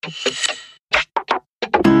Welcome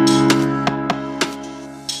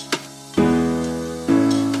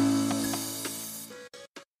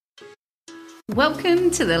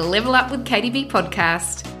to the Level Up with KDB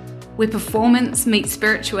podcast, where performance meets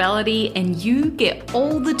spirituality and you get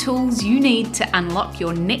all the tools you need to unlock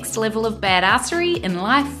your next level of badassery in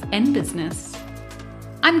life and business.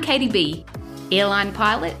 I'm KDB, airline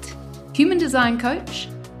pilot, human design coach,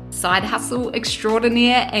 side hustle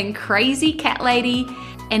extraordinaire and crazy cat lady,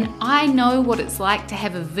 and I know what it's like to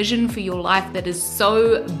have a vision for your life that is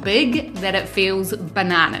so big that it feels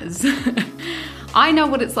bananas. I know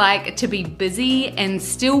what it's like to be busy and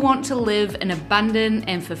still want to live an abundant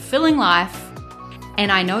and fulfilling life. And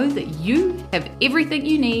I know that you have everything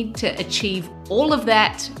you need to achieve all of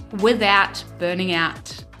that without burning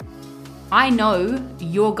out. I know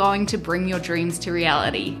you're going to bring your dreams to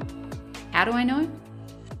reality. How do I know?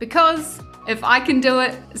 Because if I can do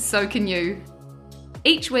it, so can you.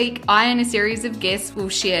 Each week, I and a series of guests will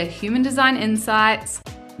share human design insights,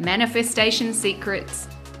 manifestation secrets,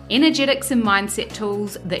 energetics and mindset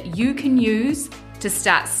tools that you can use to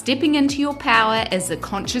start stepping into your power as the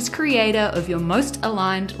conscious creator of your most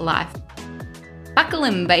aligned life. Buckle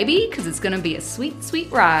in, baby, because it's going to be a sweet,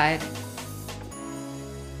 sweet ride.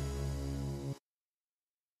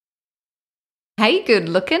 Hey, good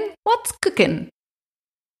looking. What's cooking?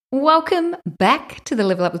 Welcome back to the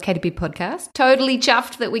Level Up with KDB podcast. Totally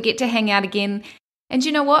chuffed that we get to hang out again. And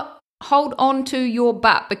you know what? Hold on to your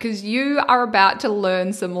butt because you are about to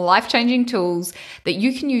learn some life-changing tools that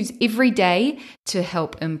you can use every day to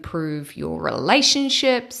help improve your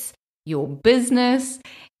relationships, your business,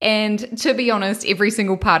 and to be honest, every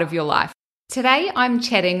single part of your life. Today, I'm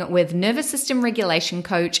chatting with nervous system regulation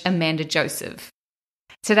coach Amanda Joseph.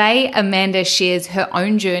 Today, Amanda shares her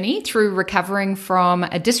own journey through recovering from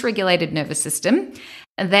a dysregulated nervous system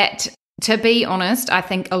that, to be honest, I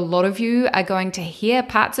think a lot of you are going to hear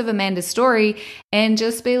parts of Amanda's story and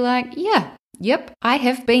just be like, yep, I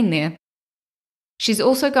have been there. She's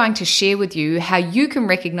also going to share with you how you can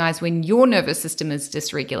recognize when your nervous system is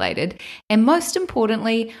dysregulated and, most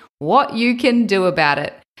importantly, what you can do about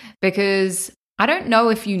it. Because I don't know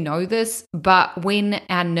if you know this, but when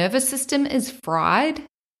our nervous system is fried,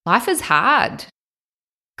 life is hard.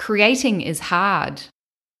 Creating is hard.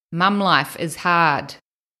 Mum life is hard.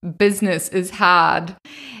 Business is hard.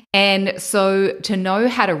 And so to know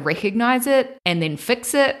how to recognize it and then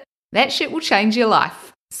fix it, that shit will change your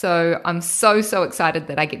life. So I'm so excited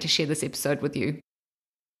that I get to share this episode with you.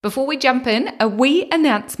 Before we jump in, a wee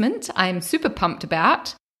announcement I'm super pumped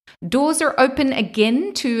about. Doors are open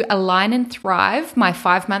again to Align and Thrive, my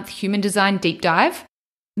 5-month human design deep dive.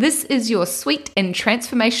 This is your sweet and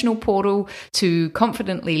transformational portal to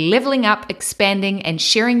confidently leveling up, expanding, and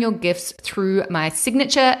sharing your gifts through my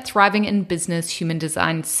signature Thriving in Business Human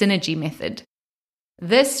Design Synergy method.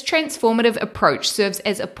 This transformative approach serves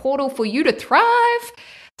as a portal for you to thrive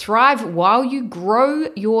while you grow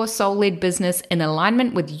your soul-led business in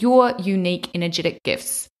alignment with your unique energetic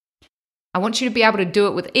gifts. I want you to be able to do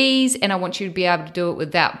it with ease, and I want you to be able to do it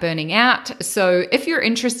without burning out. So if you're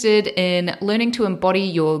interested in learning to embody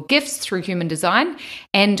your gifts through human design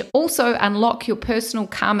and also unlock your personal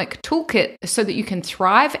karmic toolkit so that you can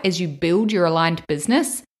thrive as you build your aligned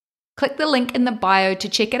business, click the link in the bio to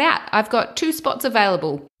check it out. I've got 2 spots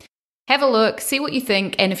available. Have a look, see what you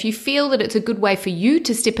think, and if you feel that it's a good way for you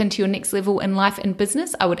to step into your next level in life and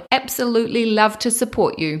business, I would absolutely love to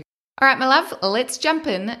support you. All right, my love, let's jump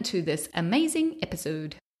in to this amazing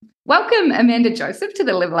episode. Welcome, Amanda Joseph, to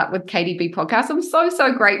the Level Up with KDB podcast. I'm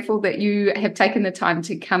so grateful that you have taken the time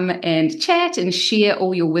to come and chat and share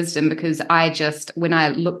all your wisdom, because when I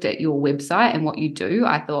looked at your website and what you do,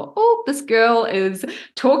 I thought, oh, this girl is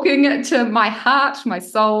talking to my heart, my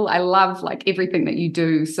soul. I love everything that you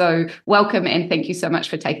do. So welcome, and thank you so much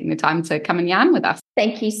for taking the time to come and yarn with us.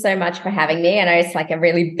 Thank you so much for having me. I know it's a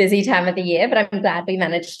really busy time of the year, but I'm glad we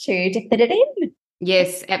managed to fit it in.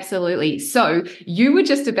 Yes, absolutely. So you were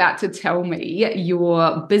just about to tell me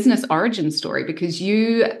your business origin story, because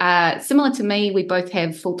you are similar to me. We both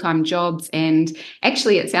have full-time jobs, and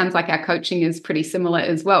actually it sounds like our coaching is pretty similar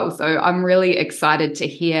as well. So I'm really excited to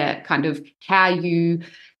hear kind of how you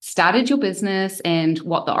started your business and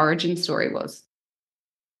what the origin story was.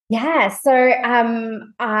 Yeah. So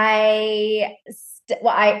I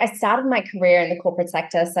started my career in the corporate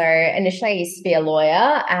sector. So initially I used to be a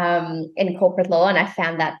lawyer in corporate law, and I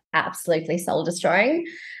found that absolutely soul destroying.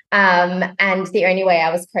 And the only way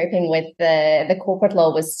I was coping with the corporate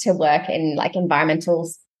law was to work in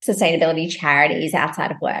environmental sustainability charities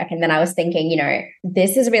outside of work. And then I was thinking,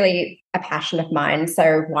 this is really a passion of mine,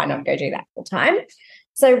 so why not go do that full time?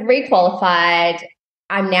 So requalified,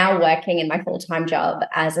 I'm now working in my full-time job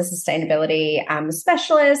as a sustainability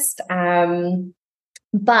specialist.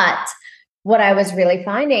 But what I was really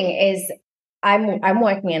finding is I'm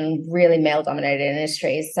working in really male-dominated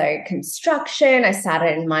industries. So construction, I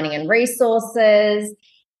started in mining and resources,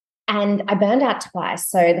 and I burned out twice.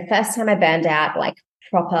 So the first time I burned out, like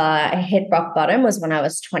proper, I hit rock bottom was when I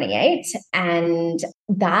was 28. And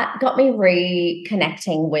that got me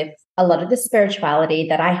reconnecting with a lot of the spirituality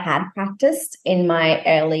that I had practiced in my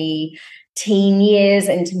early teen years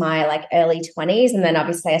into my like early 20s. And then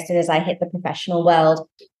obviously as soon as I hit the professional world,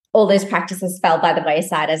 all those practices fell by the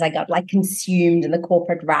wayside as I got like consumed in the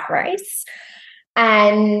corporate rat race.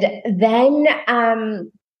 And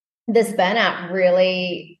then this burnout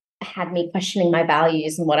really had me questioning my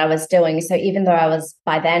values and what I was doing. So even though I was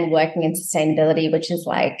by then working in sustainability, which is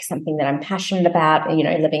like something that I'm passionate about, and,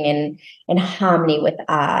 living in harmony with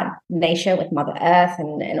nature, with Mother Earth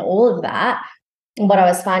and all of that, what I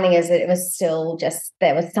was finding is that it was still just,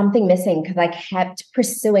 there was something missing because I kept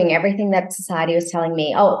pursuing everything that society was telling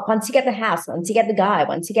me. Oh, once you get the house, once you get the guy,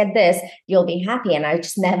 once you get this, you'll be happy. And I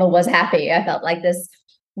just never was happy. I felt like this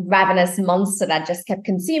ravenous monster that just kept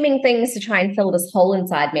consuming things to try and fill this hole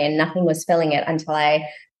inside me, and nothing was filling it until I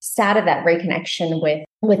started that reconnection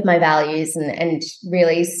with my values and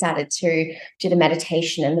really started to do the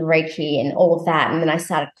meditation and the Reiki and all of that. And then I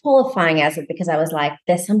started qualifying as it because I was like,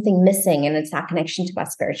 there's something missing, and it's our connection to our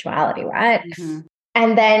spirituality, right? Mm-hmm.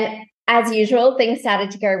 And then as usual, things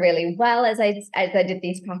started to go really well as I did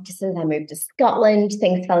these practices. I moved to Scotland.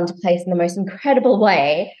 Things fell into place in the most incredible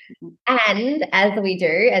way. And as we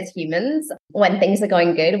do as humans, when things are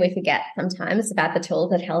going good, we forget sometimes about the tools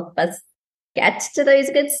that help us get to those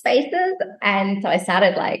good spaces. And so I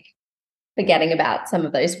started like forgetting about some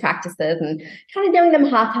of those practices and kind of doing them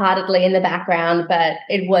half-heartedly in the background, but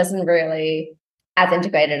it wasn't really as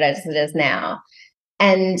integrated as it is now.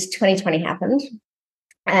 And 2020 happened.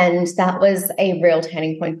 And that was a real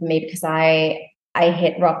turning point for me because I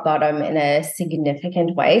hit rock bottom in a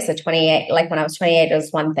significant way. So 28, like when I was 28, it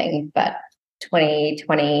was one thing, but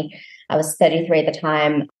 2020, I was 33 at the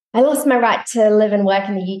time. I lost my right to live and work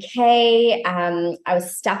in the UK. I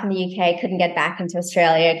was stuck in the UK, couldn't get back into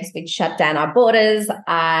Australia because we'd shut down our borders.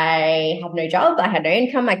 I had no job. I had no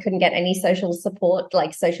income. I couldn't get any social support,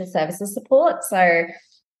 like social services support. So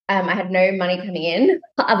I had no money coming in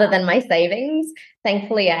other than my savings.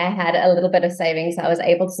 Thankfully, I had a little bit of savings. So I was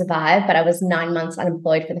able to survive, but I was 9 months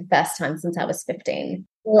unemployed for the first time since I was 15.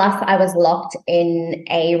 Plus, I was locked in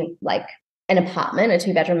an apartment, a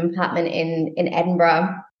 2-bedroom apartment in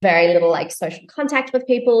Edinburgh. Very little like social contact with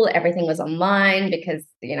people. Everything was online because,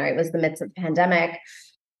 it was the midst of the pandemic.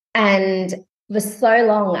 And for so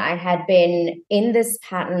long, I had been in this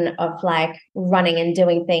pattern of like running and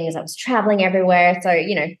doing things. I was traveling everywhere. So,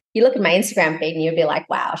 you look at my Instagram feed and you'll be like,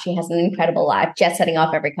 wow, she has an incredible life. Jet setting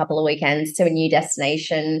off every couple of weekends to a new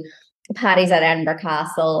destination, parties at Edinburgh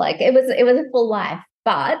Castle. Like it was a full life.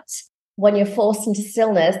 But when you're forced into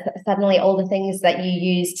stillness, suddenly all the things that you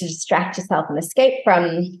use to distract yourself and escape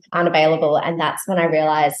from aren't available. And that's when I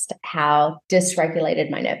realized how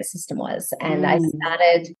dysregulated my nervous system was. And I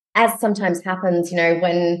started, as sometimes happens,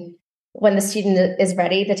 when the student is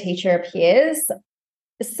ready, the teacher appears.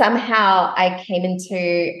 Somehow I came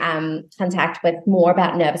into contact with more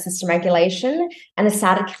about nervous system regulation, and it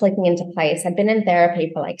started clicking into place. I'd been in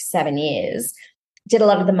therapy for like 7 years, did a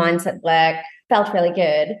lot of the mindset work, felt really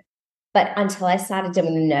good. But until I started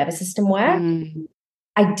doing the nervous system work,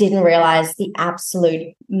 I didn't realize the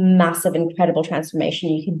absolute massive, incredible transformation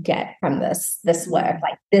you could get from this work.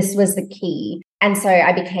 Like this was the key. And so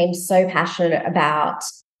I became so passionate about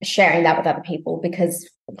sharing that with other people because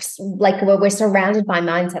like we're surrounded by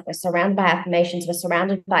mindset, we're surrounded by affirmations, we're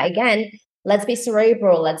surrounded by, again, let's be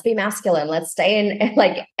cerebral, let's be masculine, let's stay in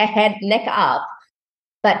like a head, neck up.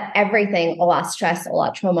 But everything, all our stress, all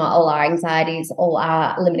our trauma, all our anxieties, all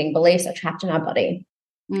our limiting beliefs are trapped in our body.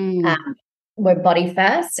 We're body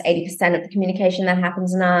first. 80% of the communication that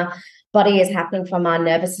happens in our body is happening from our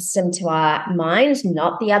nervous system to our mind,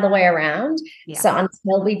 not the other way around. Yeah. So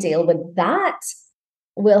until we deal with that,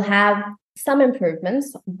 we'll have some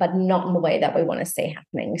improvements, but not in the way that we want to see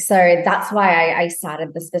happening. So that's why I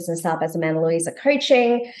started this business up as Amanda Louisa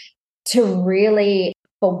Coaching, to really,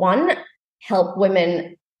 for one, help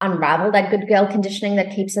women unravel that good girl conditioning that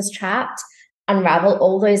keeps us trapped, unravel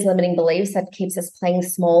all those limiting beliefs that keeps us playing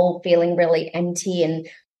small, feeling really empty and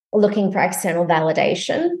looking for external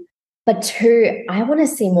validation. But two, I want to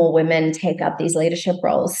see more women take up these leadership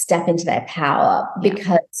roles, step into their power,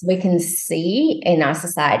 because we can see in our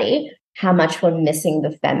society how much we're missing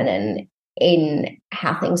the feminine in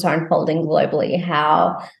how things are unfolding globally,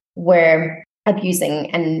 how we're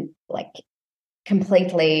abusing and like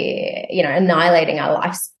completely, annihilating our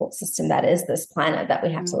life support system that is this planet that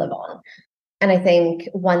we have to live on. And I think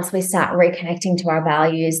once we start reconnecting to our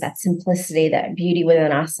values, that simplicity, that beauty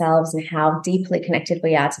within ourselves, and how deeply connected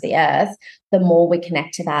we are to the earth, the more we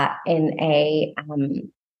connect to that in a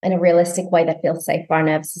realistic way that feels safe for our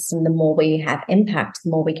nervous system, the more we have impact,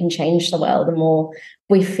 the more we can change the world, the more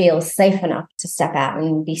we feel safe enough to step out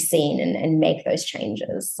and be seen and make those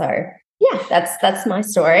changes. So yeah, that's my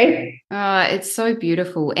story. It's so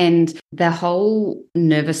beautiful. And the whole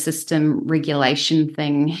nervous system regulation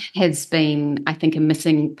thing has been, I think, a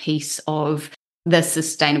missing piece of the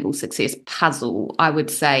sustainable success puzzle, I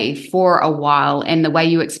would say, for a while. And the way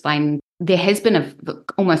you explain, there has been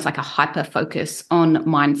almost like a hyper focus on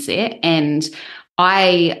mindset. And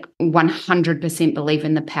I 100% believe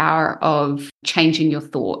in the power of changing your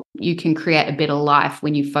thought. You can create a better life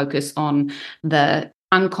when you focus on the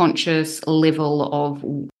unconscious level of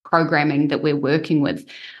programming that we're working with.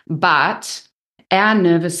 But our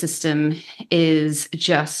nervous system is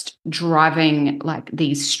just driving like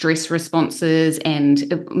these stress responses,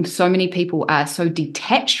 and so many people are so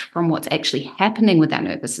detached from what's actually happening with our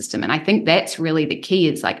nervous system. And I think that's really the key.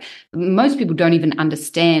 Is like most people don't even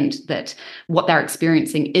understand that what they're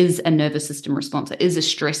experiencing is a nervous system response. It is a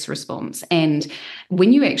stress response. And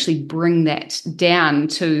when you actually bring that down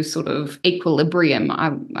to sort of equilibrium,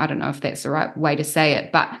 I don't know if that's the right way to say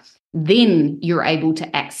it, but then you're able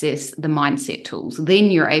to access the mindset tools. Then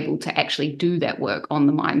you're able to actually do that work on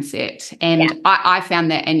the mindset. And yeah. I found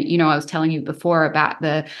that, and, I was telling you before about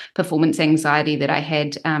the performance anxiety that I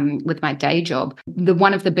had with my day job.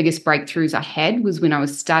 One of the biggest breakthroughs I had was when I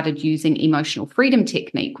started using emotional freedom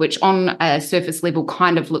technique, which on a surface level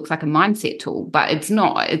kind of looks like a mindset tool, but it's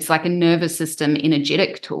not. It's like a nervous system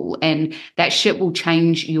energetic tool. And that shit will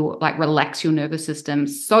change relax your nervous system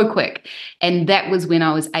so quick. And that was when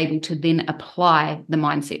I was able to then apply the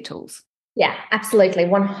mindset tools. Yeah, absolutely.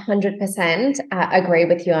 100% agree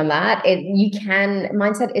with you on that.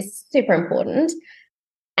 Mindset is super important,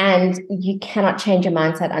 and you cannot change your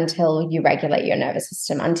mindset until you regulate your nervous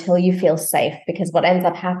system, until you feel safe, because what ends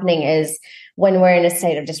up happening is when we're in a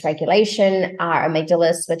state of dysregulation, our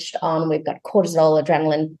amygdala is switched on, we've got cortisol,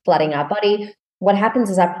 adrenaline flooding our body. What happens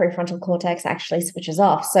is our prefrontal cortex actually switches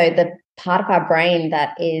off. So the part of our brain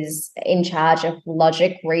that is in charge of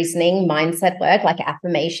logic, reasoning, mindset work, like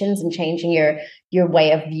affirmations and changing your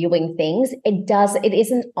way of viewing things, it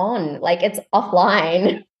isn't on, like it's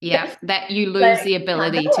offline. Yeah, that you lose the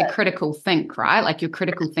ability to critical think, right? Like your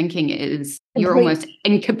critical thinking you're almost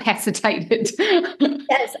incapacitated.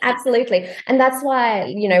 Yes, absolutely. And that's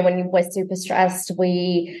why, when we're super stressed,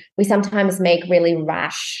 we sometimes make really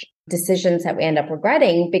rash decisions that we end up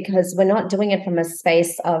regretting, because we're not doing it from a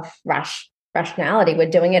space of rationality. We're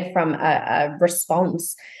doing it from a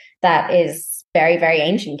response that is very, very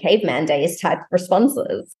ancient caveman days type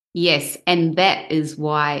responses. Yes. And that is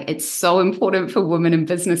why it's so important for women in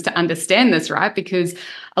business to understand this, right? Because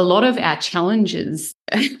a lot of our challenges,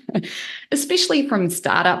 especially from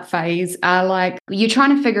startup phase, are like you're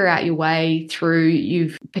trying to figure out your way through.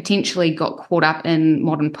 You've potentially got caught up in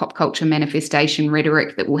modern pop culture manifestation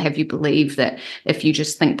rhetoric that will have you believe that if you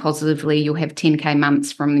just think positively, you'll have 10K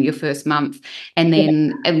months from your first month. And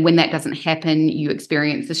then and when that doesn't happen, you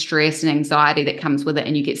experience the stress and anxiety that comes with it,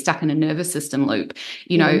 and you get stuck in a nervous system loop.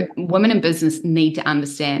 Women in business need to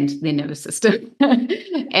understand their nervous system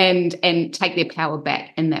and take their power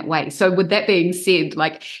back in that way. So with that being said,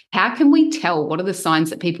 like, how can we tell, what are the signs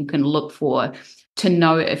that people can look for to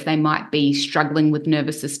know if they might be struggling with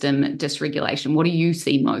nervous system dysregulation? What do you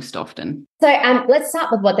see most often? So let's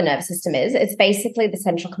start with what the nervous system is. It's basically the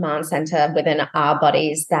central command center within our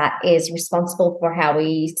bodies that is responsible for how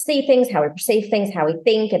we see things, how we perceive things, how we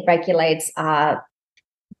think. It regulates our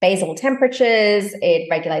basal temperatures, it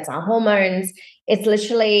regulates our hormones. It's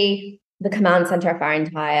literally the command center of our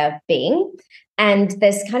entire being. And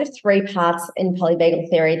there's kind of three parts in polyvagal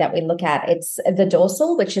theory that we look at. It's the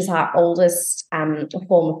dorsal, which is our oldest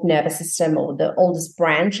form of nervous system, or the oldest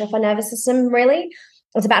branch of our nervous system, really.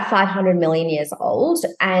 It's about 500 million years old.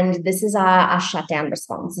 And this is our shutdown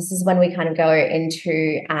response. This is when we kind of go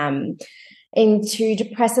into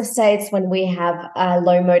depressive states, when we have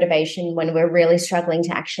low motivation, when we're really struggling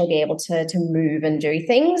to actually be able to move and do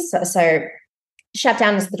things. So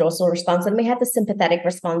shutdown is the dorsal response. And we have the sympathetic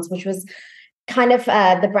response, which was kind of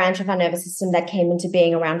the branch of our nervous system that came into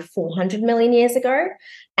being around 400 million years ago.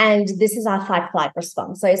 And this is our fight-flight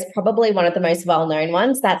response. So it's probably one of the most well-known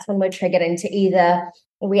ones. That's when we're triggered into either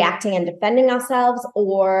reacting and defending ourselves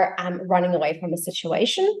or running away from a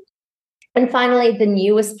situation. And finally, the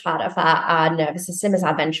newest part of our nervous system is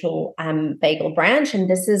our ventral vagal branch. And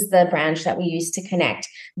this is the branch that we use to connect.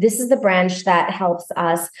 This is the branch that helps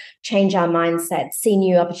us change our mindset, see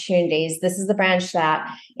new opportunities. This is the branch that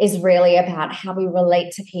is really about how we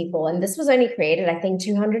relate to people. And this was only created, I think,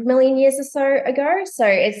 200 million years or so ago. So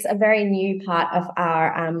it's a very new part of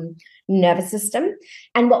our nervous system.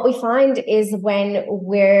 And what we find is when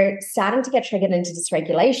we're starting to get triggered into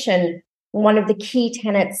dysregulation, one of the key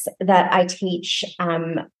tenets that I teach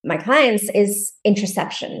my clients is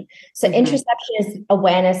interoception. So interoception is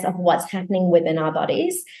awareness of what's happening within our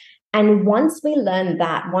bodies. And once we learn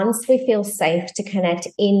that, once we feel safe to connect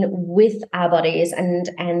in with our bodies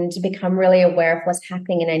and become really aware of what's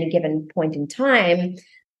happening in any given point in time,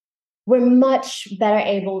 we're much better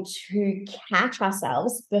able to catch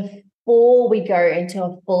ourselves before we go into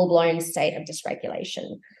a full-blown state of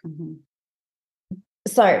dysregulation.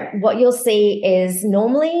 So what you'll see is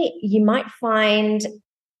normally you might find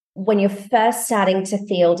when you're first starting to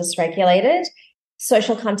feel dysregulated,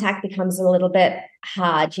 social contact becomes a little bit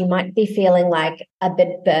hard. You might be feeling like a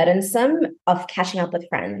bit burdensome of catching up with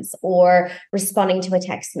friends or responding to a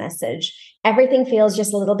text message. Everything feels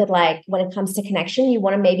just a little bit like when it comes to connection, you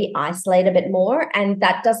want to maybe isolate a bit more. And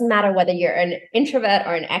that doesn't matter whether you're an introvert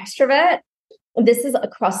or an extrovert. This is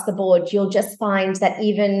across the board. You'll just find that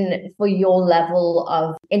even for your level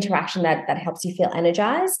of interaction that helps you feel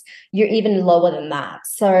energized, you're even lower than that.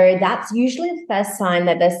 So that's usually the first sign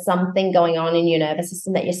that there's something going on in your nervous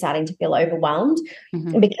system, that you're starting to feel overwhelmed,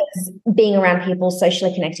 because being around people,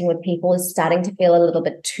 socially connecting with people is starting to feel a little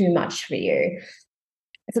bit too much for you.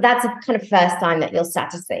 So that's a kind of first sign that you'll start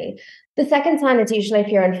to see. The second sign is usually if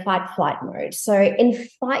you're in fight-flight mode. So in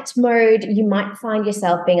fight mode, you might find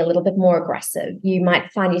yourself being a little bit more aggressive. You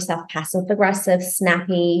might find yourself passive-aggressive,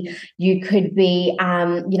 snappy. You could be,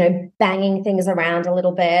 banging things around a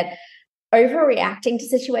little bit, overreacting to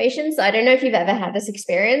situations. So I don't know if you've ever had this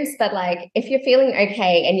experience, but like if you're feeling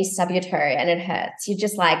okay and you stub your toe and it hurts, you're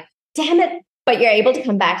just like, damn it, but you're able to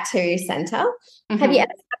come back to center. Have you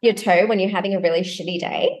ever stubbed your toe when you're having a really shitty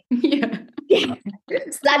day? Yeah.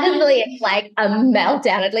 Suddenly it's like a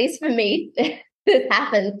meltdown, at least for me. This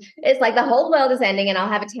happens. It's like the whole world is ending and I'll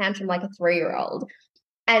have a tantrum like a 3-year-old.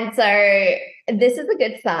 And so this is a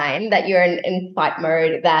good sign that you're in fight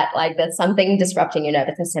mode, that like there's something disrupting your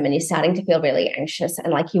nervous system and you're starting to feel really anxious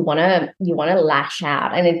and like you want to lash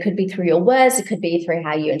out. And it could be through your words, it could be through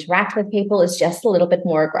how you interact with people. It's just a little bit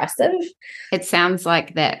more aggressive. It sounds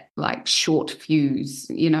like that, like short fuse,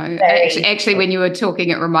 actually when you were talking,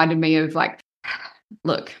 it reminded me of like,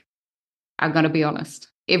 look, I'm going to be honest.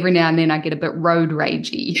 Every now and then I get a bit road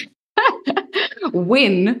ragey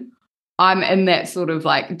when I'm in that sort of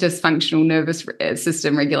like dysfunctional nervous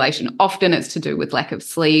system regulation. Often it's to do with lack of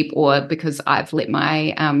sleep, or because I've let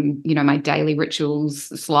my, my daily rituals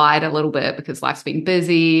slide a little bit because life's been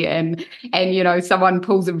busy, and someone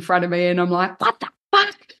pulls in front of me and I'm like, what the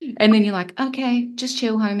fuck? And then you're like, okay, just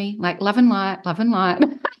chill, homie. Like love and light, love and light.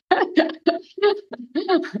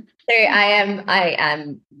 So I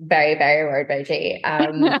am very, very road ragey.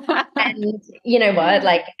 And you know what,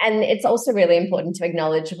 and it's also really important to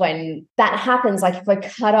acknowledge when that happens, like if we're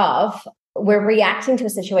cut off, we're reacting to a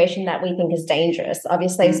situation that we think is dangerous.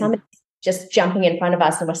 Obviously, if somebody's just jumping in front of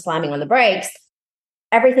us and we're slamming on the brakes,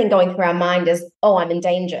 everything going through our mind is, oh, I'm in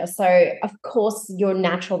danger. So of course your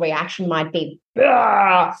natural reaction might be,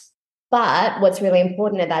 "Ugh." But what's really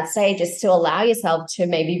important at that stage is to allow yourself to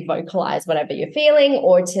maybe vocalize whatever you're feeling,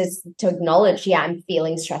 or to acknowledge, yeah, I'm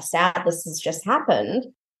feeling stressed out. This has just happened.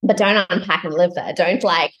 But don't unpack and live there. Don't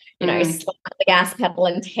slap the gas pedal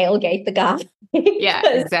and tailgate the guy. Yeah,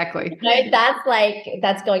 exactly.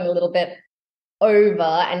 That's going a little bit over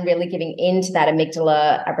and really giving into that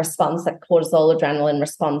amygdala response, that cortisol adrenaline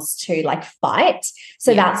response to like fight.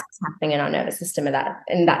 So that's what's happening in our nervous system in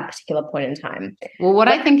that particular point in time. Well, what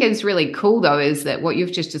I think is really cool though is that what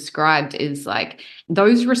you've just described is like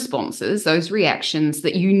those responses, those reactions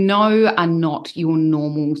that are not your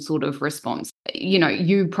normal sort of response.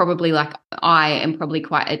 You probably, like I am probably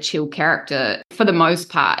quite a chill character for the most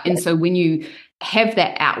part. And so when you have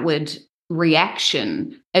that outward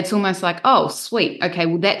reaction, it's almost like, oh, sweet. Okay,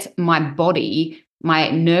 well, that's my body, my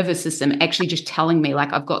nervous system actually just telling me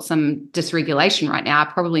like I've got some dysregulation right now. I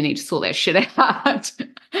probably need to sort that shit out.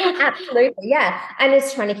 Absolutely, yeah. And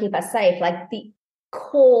it's trying to keep us safe. Like the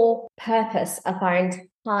core purpose of our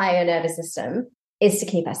entire nervous system is to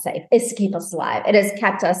keep us safe, is to keep us alive. It has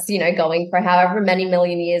kept us, going for however many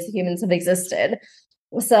million years humans have existed.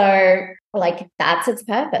 So like that's its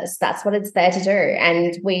purpose. That's what it's there to do.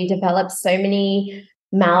 And we develop so many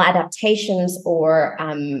maladaptations or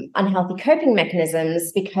unhealthy coping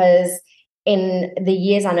mechanisms because in the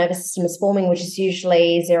years our nervous system is forming, which is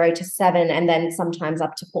usually 0 to 7 and then sometimes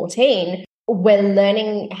up to 14, we're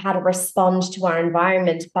learning how to respond to our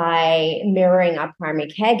environment by mirroring our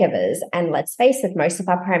primary caregivers. And let's face it, most of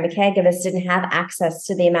our primary caregivers didn't have access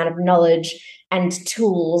to the amount of knowledge and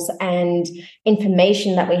tools and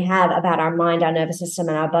information that we have about our mind, our nervous system,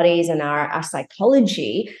 and our bodies and our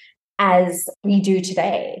psychology as we do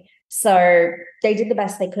today. So they did the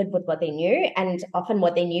best they could with what they knew, and often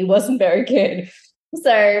what they knew wasn't very good.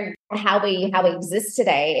 So how we exist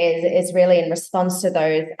today is really in response to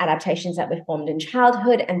those adaptations that we formed in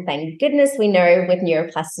childhood. And thank goodness we know with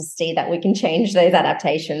neuroplasticity that we can change those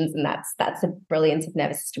adaptations. And that's the brilliance of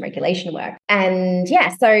nervous system regulation work. And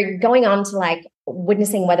yeah, so going on to like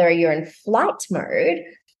witnessing whether you're in flight mode,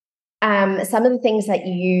 some of the things that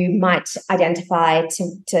you might identify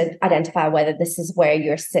to identify whether this is where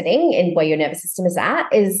you're sitting and where your nervous system is at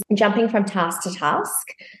is jumping from task to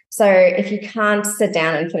task. So if you can't sit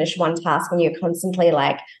down and finish one task and you're constantly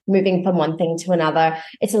like moving from one thing to another,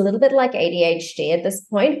 it's a little bit like ADHD at this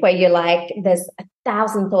point where you're like, there's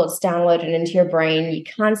 1,000 thoughts downloaded into your brain. You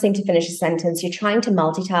can't seem to finish a sentence. You're trying to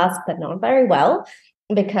multitask, but not very well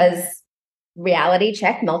because reality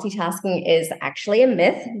check, multitasking is actually a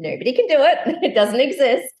myth. Nobody can do it. It doesn't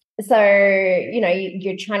exist. So,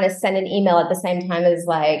 you're trying to send an email at the same time as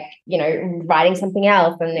like, writing something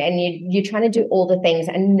else and you're trying to do all the things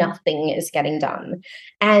and nothing is getting done.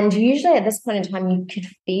 And usually at this point in time, you could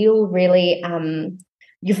feel really,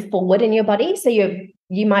 you're forward in your body. So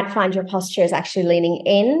you might find your posture is actually leaning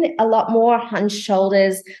in a lot more, hunched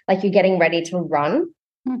shoulders, like you're getting ready to run.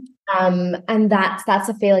 And that's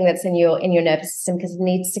a feeling that's in your nervous system because it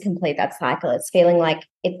needs to complete that cycle. It's feeling like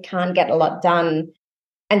it can't get a lot done,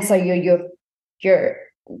 and so your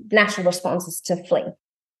natural response is to flee.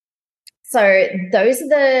 So those are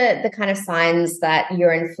the kind of signs that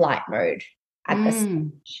you're in flight mode at this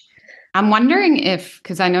stage. I'm wondering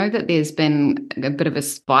because I know that there's been a bit of a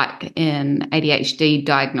spike in ADHD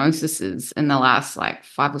diagnoses in the last like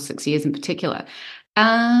 5 or 6 years in particular.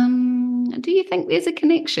 Do you think there's a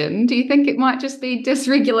connection? Do you think it might just be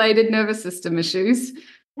dysregulated nervous system issues?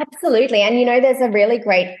 Absolutely. And, there's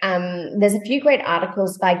there's a few great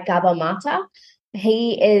articles by Gabo Mata.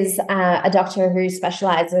 He is a doctor who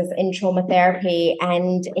specializes in trauma therapy,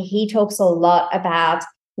 and he talks a lot about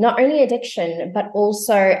not only addiction, but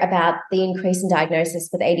also about the increase in diagnosis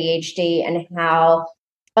with ADHD and how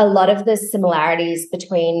a lot of the similarities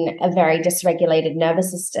between a very dysregulated nervous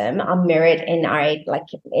system are mirrored in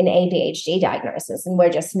in ADHD diagnosis. And we're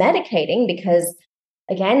just medicating because,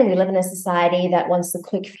 again, we live in a society that wants the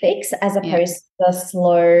quick fix as opposed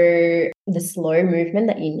to the slow movement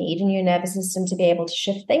that you need in your nervous system to be able to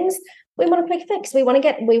shift things. We want a quick fix. We want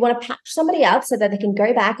to patch somebody up so that they can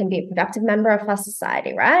go back and be a productive member of our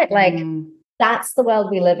society, right? That's the world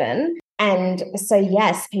we live in. And so,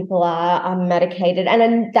 yes, people are medicated.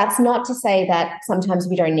 And that's not to say that sometimes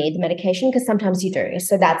we don't need the medication, because sometimes you do.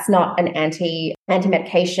 So that's not an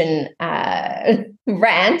anti-medication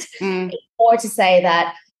rant, or to say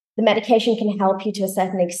that the medication can help you to a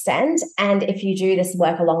certain extent. And if you do this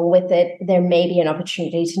work along with it, there may be an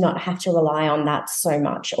opportunity to not have to rely on that so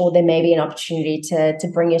much, or there may be an opportunity to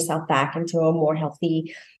bring yourself back into a more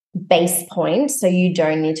healthy base point so you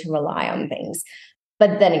don't need to rely on things.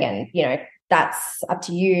 But then again, that's up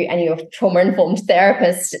to you and your trauma-informed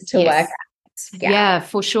therapist to work out. Yeah,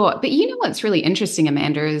 for sure. But what's really interesting,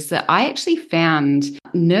 Amanda, is that I actually found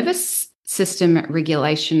nervous system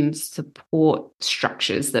regulation support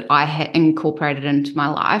structures that I had incorporated into my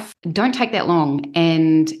life don't take that long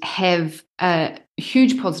and have a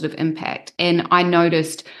huge positive impact. And I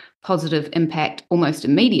noticed positive impact almost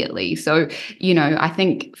immediately. So, I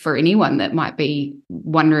think for anyone that might be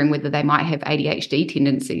wondering whether they might have ADHD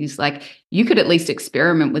tendencies, like you could at least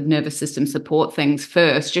experiment with nervous system support things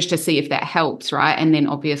first just to see if that helps, right? And then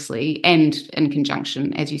obviously, and in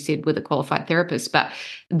conjunction, as you said, with a qualified therapist, but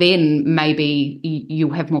then maybe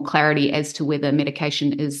you'll have more clarity as to whether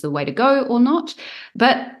medication is the way to go or not.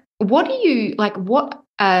 But what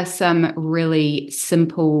are some really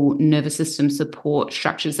simple nervous system support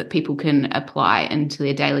structures that people can apply into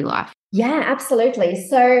their daily life? Yeah, absolutely.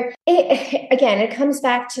 So it comes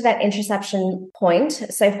back to that interception point.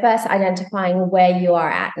 So first, identifying where you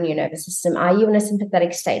are at in your nervous system. Are you in a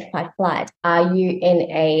sympathetic state, fight, flight? Are you in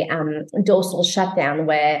a dorsal shutdown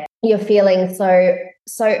where you're feeling so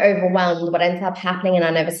overwhelmed? What ends up happening in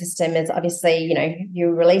our nervous system is obviously,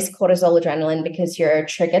 you release cortisol, adrenaline because you're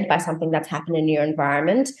triggered by something that's happened in your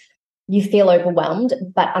environment. You feel overwhelmed,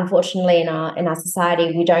 but unfortunately in our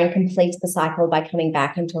society, we don't complete the cycle by coming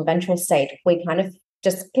back into a ventral state. We kind of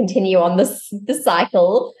just continue on the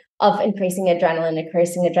cycle of increasing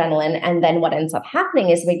adrenaline. And then what ends up happening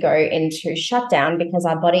is we go into shutdown because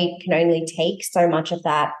our body can only take so much of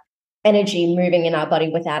that energy moving in our body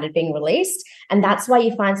without it being released. And that's why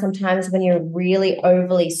you find sometimes when you're really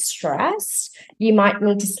overly stressed, you might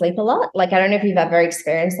need to sleep a lot. Like, I don't know if you've ever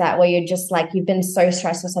experienced that, where you're just like, you've been so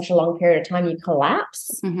stressed for such a long period of time, you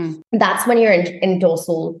collapse. That's when you're in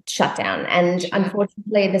dorsal shutdown. And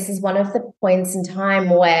unfortunately, this is one of the points in time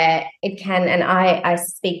where it can, and I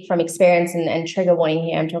speak from experience, and trigger warning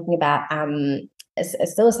here, I'm talking about a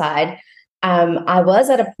suicide. I was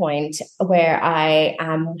at a point where I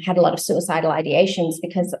had a lot of suicidal ideations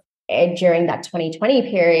because during that 2020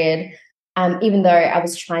 period, even though I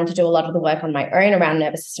was trying to do a lot of the work on my own around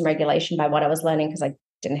nervous system regulation by what I was learning, because I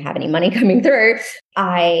didn't have any money coming through,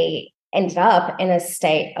 I ended up in a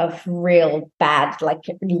state of real bad, like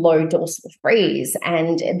low dorsal freeze.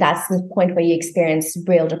 And that's the point where you experience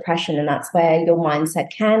real depression. And that's where your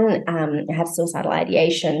mindset can have suicidal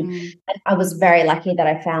ideation. And I was very lucky that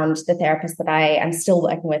I found the therapist that I am still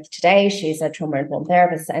working with today. She's a trauma-informed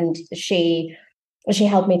therapist, and she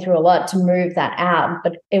helped me through a lot to move that out,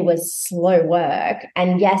 but it was slow work.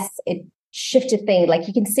 And yes, it shifted things. Like,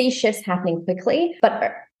 you can see shifts happening quickly,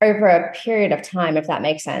 but over a period of time, if that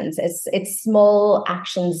makes sense. It's small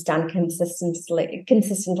actions done consistently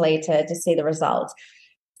to see the results.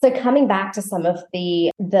 So coming back to some of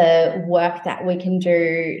the work that we can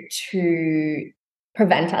do to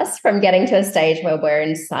prevent us from getting to a stage where we're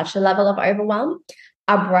in such a level of overwhelm,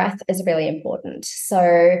 our breath is really important.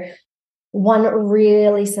 So one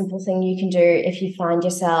really simple thing you can do if you find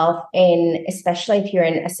yourself in, especially if you're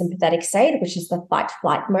in a sympathetic state, which is the fight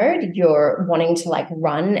flight mode, you're wanting to like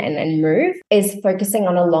run and move, is focusing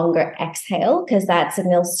on a longer exhale, because that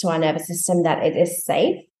signals to our nervous system that it is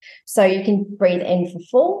safe. So you can breathe in for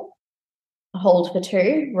 4, hold for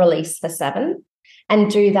 2, release for 7, and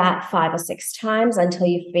do that 5 or 6 times until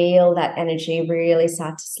you feel that energy really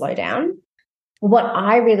start to slow down. What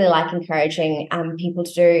I really like encouraging people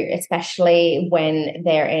to do, especially when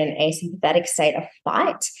they're in a sympathetic state of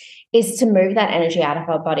fight, is to move that energy out of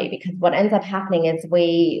our body, because what ends up happening is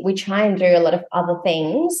we try and do a lot of other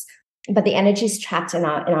things, but the energy is trapped in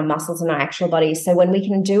our muscles and our actual body. So when we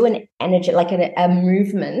can do an energy, like a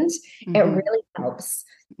movement, it really helps.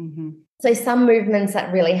 So some movements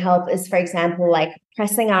that really help is, for example, like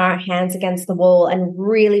pressing our hands against the wall and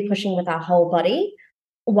really pushing with our whole body,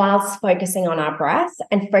 whilst focusing on our breath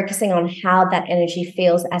and focusing on how that energy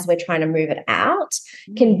feels as we're trying to move it out,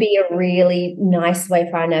 can be a really nice way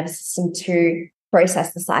for our nervous system to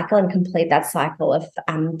process the cycle and complete that cycle of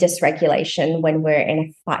dysregulation when we're in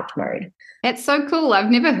a fight mode. That's so cool.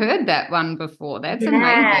 I've never heard that one before. That's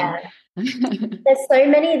amazing. There's so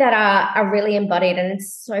many that are really embodied, and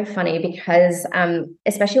it's so funny because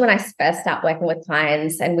especially when I first start working with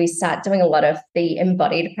clients and we start doing a lot of the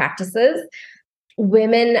embodied practices,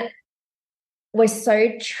 women were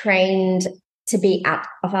so trained to be out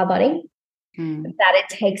of our body that it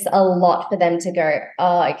takes a lot for them to go,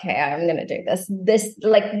 oh, okay, I'm going to do this. This,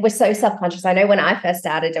 like, we're so self-conscious. I know when I first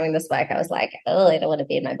started doing this work, I was like, oh, I don't want to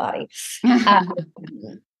be in my body.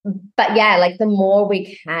 But yeah, like the more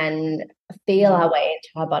we can feel our way into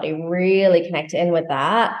our body, really connect in with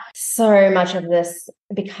that, so much of this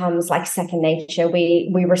becomes like second nature.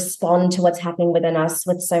 We respond to what's happening within us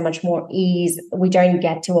with so much more ease. We don't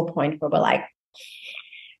get to a point where we're like,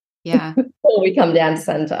 before we come down to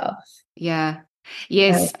center. Yeah.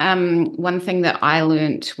 Yes. One thing that I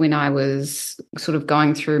learned when I was sort of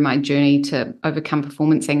going through my journey to overcome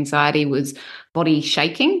performance anxiety was body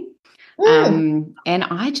shaking. And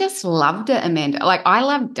I just loved it, Amanda. Like, I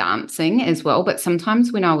love dancing as well, but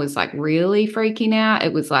sometimes when I was like really freaking out,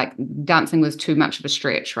 it was like dancing was too much of a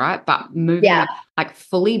stretch, right? But moving, like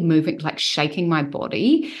fully moving, like shaking my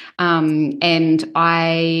body. And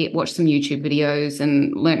I watched some YouTube videos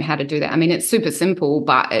and learned how to do that. I mean, it's super simple,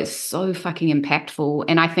 but it's so fucking impactful.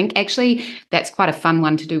 And I think actually that's quite a fun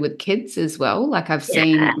one to do with kids as well. Like, I've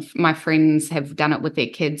seen my friends have done it with their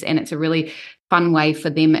kids, and it's a really fun way for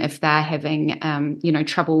them if they're having,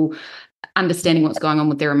 trouble understanding what's going on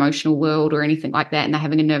with their emotional world or anything like that, and they're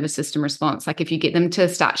having a nervous system response. Like, if you get them to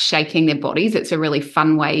start shaking their bodies, it's a really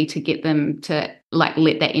fun way to get them to like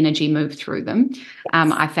let that energy move through them.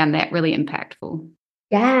 I found that really impactful.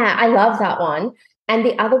 Yeah, I love that one. And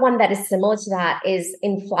the other one that is similar to that is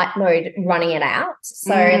in flight mode, running it out.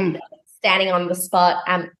 So standing on the spot.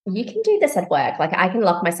 You can do this at work. Like, I can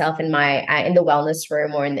lock myself in my in the wellness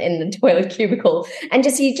room or in the toilet cubicle, and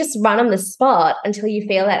you just run on the spot until you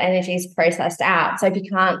feel that energy is processed out. So if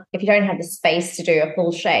you don't have the space to do a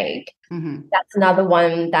full shake, that's another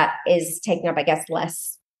one that is taking up, I guess,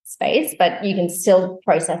 less space, but you can still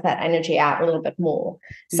process that energy out a little bit more.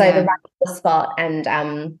 So the right spot,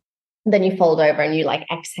 and then you fold over and you like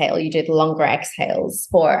exhale. You do the longer exhales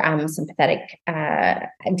for sympathetic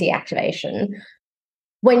deactivation.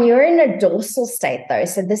 When you're in a dorsal state, though,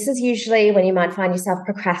 so this is usually when you might find yourself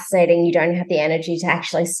procrastinating, you don't have the energy to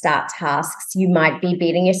actually start tasks. You might be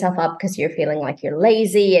beating yourself up because you're feeling like you're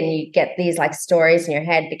lazy, and you get these like stories in your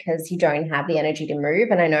head because you don't have the energy to move.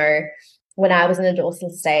 And I know when I was in a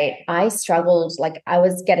dorsal state, I struggled. Like I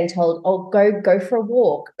was getting told, oh, go for a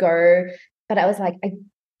walk, go. But I was like, I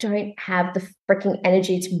don't have the freaking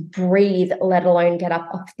energy to breathe, let alone get up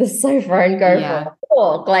off the sofa and go for a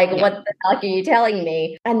walk. Like, what the hell are you telling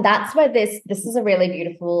me? And that's where this is a really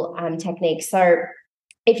beautiful technique. So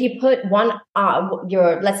if you put one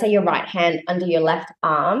let's say your right hand under your left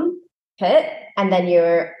arm pit, and then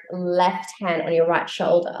your left hand on your right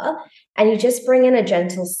shoulder, and you just bring in a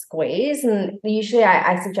gentle squeeze. And usually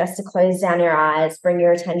I suggest to close down your eyes, bring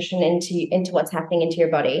your attention into what's happening into your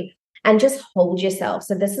body, and just hold yourself.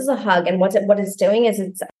 So this is a hug. And what it's doing is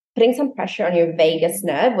it's putting some pressure on your vagus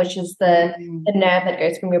nerve, which is the nerve that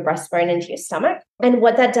goes from your breastbone into your stomach. And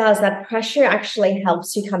what that does, that pressure actually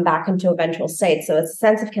helps you come back into a ventral state. So it's a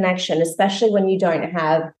sense of connection, especially when you don't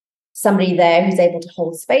have somebody there who's able to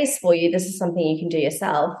hold space for you. This is something you can do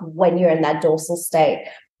yourself when you're in that dorsal state,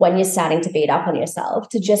 when you're starting to beat up on yourself,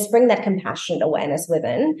 to just bring that compassionate awareness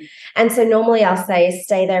within. And so normally I'll say,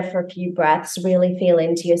 stay there for a few breaths, really feel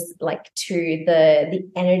into your, like, to the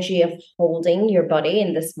energy of holding your body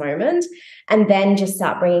in this moment. And then just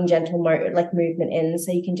start bringing gentle movement in.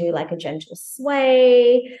 So you can do like a gentle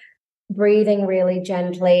sway, breathing really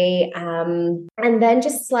gently. And then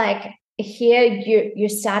just like here, you're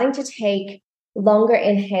starting to take longer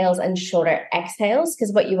inhales and shorter exhales,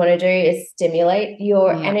 because what you want to do is stimulate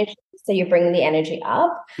your energy. So you're bringing the energy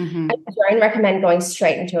up. I don't recommend going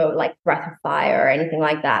straight into a like breath of fire or anything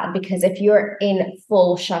like that, because if you're in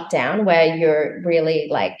full shutdown where you're really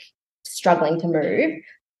like struggling to move,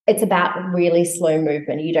 it's about really slow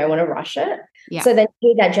movement. You don't want to rush it. So then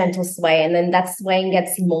you do that gentle sway, and then that swaying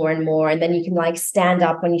gets more and more, and then you can like stand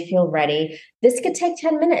up when you feel ready. This could take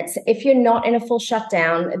 10 minutes. If you're not in a full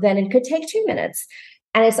shutdown, then it could take 2 minutes.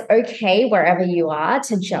 And it's okay wherever you are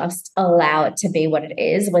to just allow it to be what it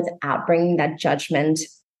is without bringing that judgment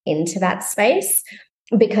into that space,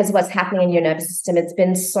 because what's happening in your nervous system, it's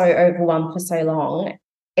been so overwhelmed for so long,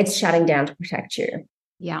 it's shutting down to protect you.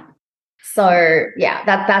 Yeah. So yeah,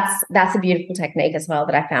 that's a beautiful technique as well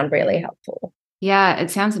that I found really helpful. Yeah, it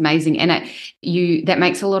sounds amazing. And that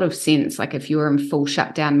makes a lot of sense. Like if you're in full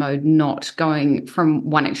shutdown mode, not going from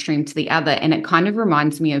one extreme to the other. And it kind of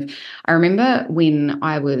reminds me of, I remember when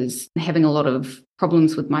I was having a lot of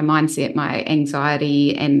problems with my mindset, my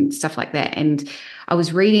anxiety and stuff like that. And I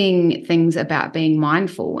was reading things about being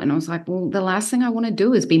mindful, and I was like, well, the last thing I want to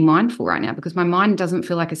do is be mindful right now, because my mind doesn't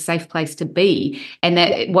feel like a safe place to be. And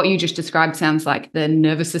that what you just described sounds like the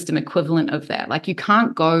nervous system equivalent of that. Like you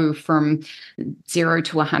can't go from 0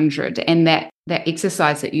 to 100. And that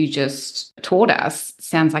exercise that you just taught us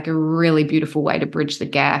sounds like a really beautiful way to bridge the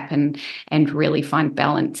gap and really find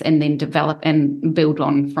balance, and then develop and build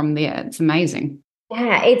on from there. It's amazing.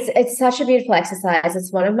 Yeah, it's such a beautiful exercise.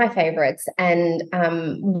 It's one of my favorites. And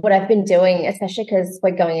what I've been doing, especially because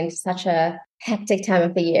we're going into such a hectic time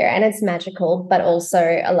of the year, and it's magical, but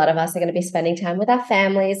also a lot of us are going to be spending time with our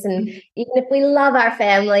families. And even if we love our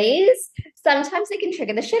families, sometimes they can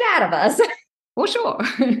trigger the shit out of us. For sure.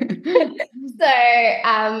 So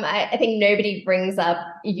I think nobody brings up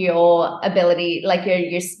your ability, like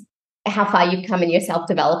your how far you've come in your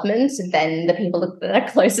self-development, than the people that are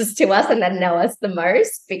closest to us and that know us the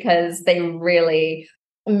most, because they really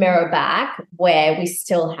mirror back where we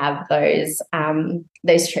still have those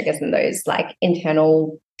triggers and those like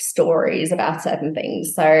internal stories about certain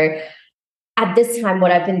things. So at this time,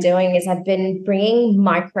 what I've been doing is I've been bringing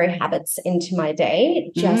micro habits into my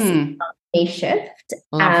day, just a shift.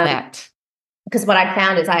 Love that. Because what I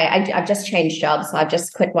found is I've just changed jobs. So I've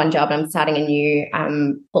just quit one job and I'm starting a new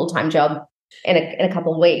full-time job in a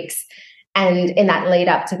couple of weeks. And in that lead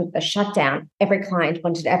up to the shutdown, every client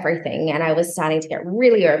wanted everything. And I was starting to get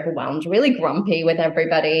really overwhelmed, really grumpy with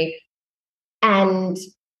everybody. And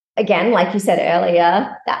again, like you said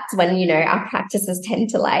earlier, that's when, our practices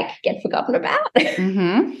tend to like get forgotten about.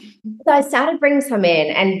 So I started bringing some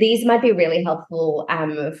in, and these might be really helpful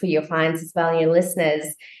for your clients as well, and your listeners.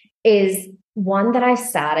 Is one that I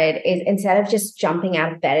started is, instead of just jumping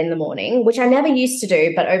out of bed in the morning, which I never used to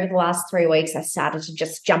do, but over the last 3 weeks, I started to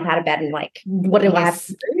just jump out of bed and like, what do I have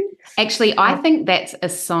to do? Actually, I think that's a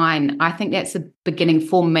sign. I think that's a beginning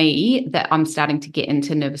for me that I'm starting to get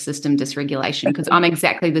into nervous system dysregulation, because I'm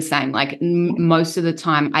exactly the same. Like most of the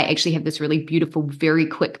time, I actually have this really beautiful, very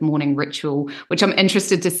quick morning ritual, which I'm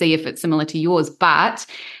interested to see if it's similar to yours. But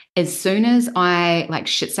as soon as I like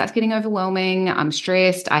shit starts getting overwhelming, I'm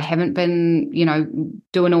stressed, I haven't been,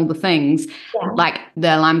 doing all the things, like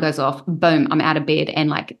the alarm goes off, boom, I'm out of bed. And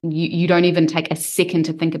like you don't even take a second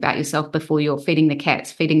to think about yourself before you're feeding the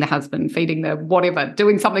cats, feeding the husband, feeding the whatever,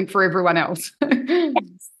 doing something for everyone else.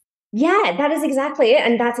 Yeah, that is exactly it.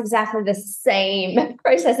 And that's exactly the same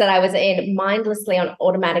process that I was in, mindlessly on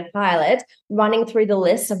automatic pilot, running through the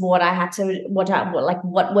list of what I had to,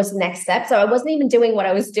 what was next step. So I wasn't even doing what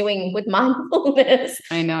I was doing with mindfulness.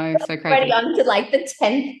 I know, so Already crazy. on to like the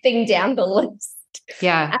 10th thing down the list.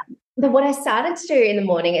 Yeah. But what I started to do in the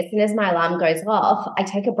morning, as soon as my alarm goes off, I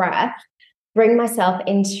take a breath, bring myself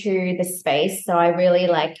into the space. So I really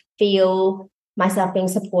like feel myself being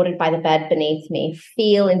supported by the bed beneath me,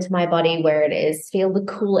 feel into my body where it is, feel the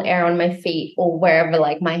cool air on my feet or wherever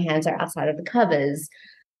like my hands are outside of the covers.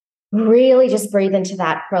 Really just breathe into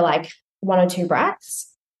that for like 1 or 2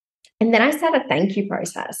 breaths. And then I start a thank you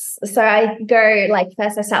process. So I go like,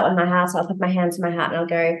 first I start with my heart. So I'll put my hands to my heart and I'll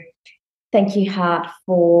go, thank you, heart,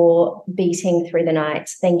 for beating through the night.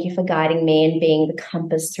 Thank you for guiding me and being the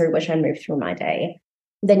compass through which I move through my day.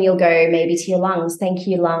 Then you'll go maybe to your lungs. Thank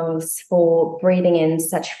you, lungs, for breathing in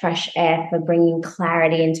such fresh air, for bringing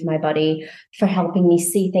clarity into my body, for helping me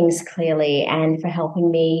see things clearly, and for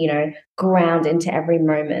helping me, ground into every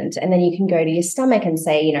moment. And then you can go to your stomach and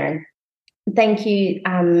say, thank you,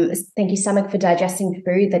 stomach, for digesting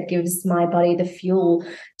food that gives my body the fuel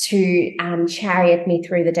to chariot me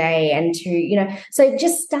through the day, and to, so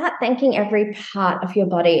just start thanking every part of your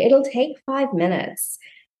body. It'll take 5 minutes,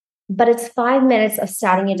 but it's 5 minutes of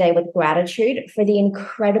starting your day with gratitude for the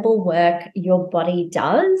incredible work your body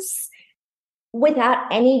does without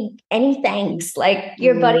any thanks. Like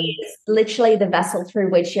your body is literally the vessel through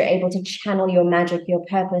which you're able to channel your magic, your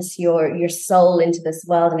purpose, your soul into this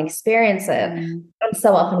world and experience it. And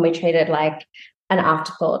so often we treat it like an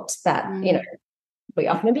afterthought that we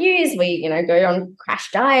often abuse. We go on crash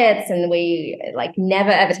diets, and we like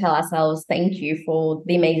never ever tell ourselves thank you for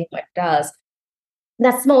the amazing work it does.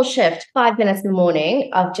 That small shift, 5 minutes in the morning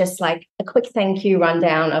of just like a quick thank you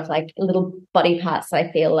rundown of like little body parts that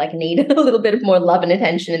I feel like need a little bit of more love and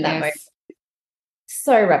attention in that moment.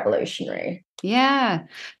 So revolutionary. Yeah.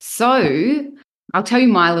 So I'll tell you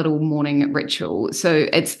my little morning ritual. So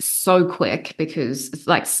it's so quick because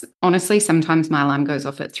like honestly, sometimes my alarm goes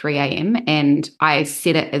off at 3 a.m. and I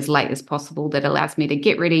set it as late as possible. That allows me to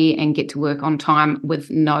get ready and get to work on time with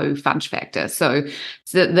no fudge factor. So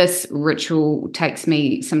this ritual takes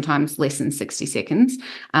me sometimes less than 60 seconds,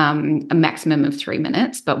 a maximum of 3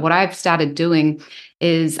 minutes. But what I've started doing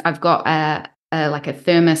is I've got like a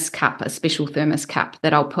thermos cup, a special thermos cup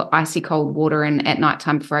that I'll put icy cold water in at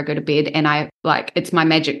nighttime before I go to bed. And it's my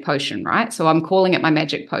magic potion, right? So I'm calling it my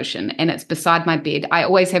magic potion, and it's beside my bed. I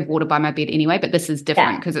always have water by my bed anyway, but this is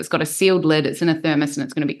different because it's got a sealed lid, it's in a thermos, and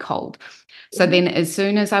it's going to be cold. So then as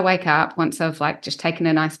soon as I wake up, once I've like just taken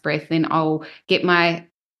a nice breath, then I'll get my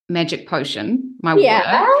magic potion, my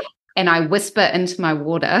water, and I whisper into my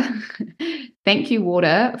water, thank you,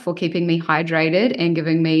 water, for keeping me hydrated and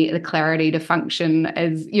giving me the clarity to function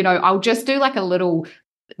as, I'll just do like a little,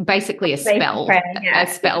 basically a spell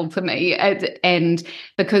to me. And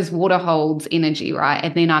because water holds energy, right?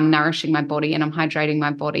 And then I'm nourishing my body and I'm hydrating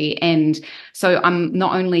my body. And so I'm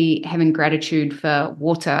not only having gratitude for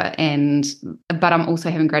water but I'm also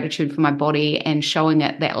having gratitude for my body and showing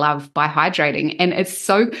it that love by hydrating. And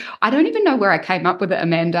I don't even know where I came up with it,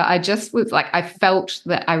 Amanda. I just was like, I felt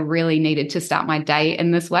that I really needed to start my day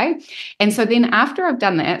in this way. And so then after I've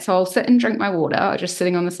done that, so I'll sit and drink my water, just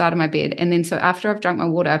sitting on the side of my bed. And then so after I've drunk my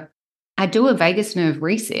water, I do a vagus nerve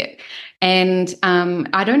reset. And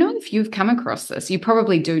I don't know if you've come across this. You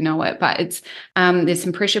probably do know it, but it's there's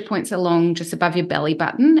some pressure points along just above your belly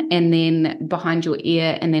button and then behind your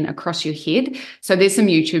ear and then across your head. So there's some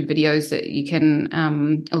YouTube videos that you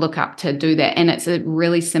can look up to do that. And it's a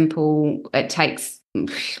really simple, it takes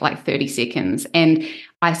like 30 seconds. And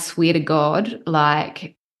I swear to God,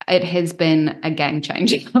 like, it has been a game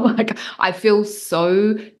changer. Like I feel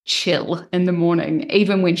so chill in the morning,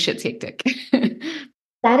 even when shit's hectic.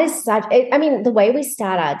 That is the way we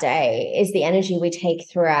start our day is the energy we take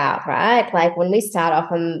throughout, right? Like when we start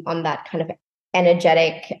off on that kind of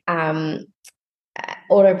energetic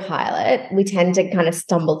autopilot, we tend to kind of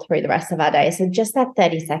stumble through the rest of our day. So just that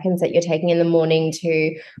 30 seconds that you're taking in the morning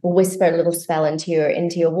to whisper a little spell into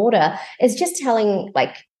your water is just telling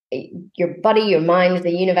like your body, your mind,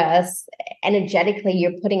 the universe, energetically,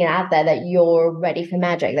 you're putting it out there that you're ready for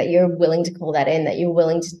magic, that you're willing to call that in, that you're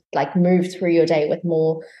willing to like move through your day with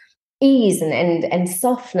more ease and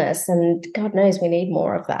softness. And God knows we need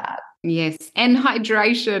more of that. Yes, and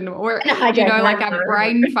hydration, or Hydration, like our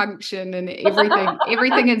brain function and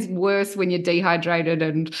everything is worse when you're dehydrated.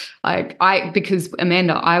 And like because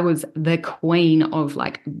Amanda, I was the queen of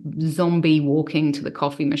like zombie walking to the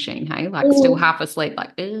coffee machine, hey, like still half asleep,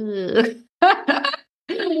 like ugh.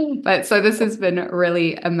 But so this has been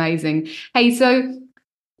really amazing. Hey, so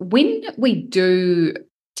when we do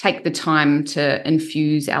take the time to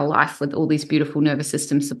infuse our life with all these beautiful nervous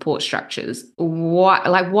system support structures,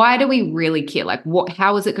 why do we really care? Like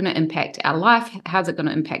how is it going to impact our life? How's it going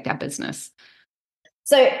to impact our business?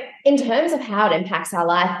 So in terms of how it impacts our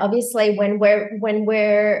life, obviously when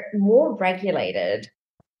we're more regulated,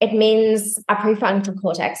 it means our prefrontal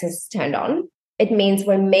cortex is turned on. It means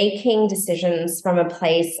we're making decisions from a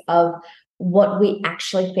place of what we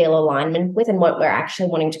actually feel alignment with and what we're actually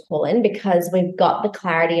wanting to call in, because we've got the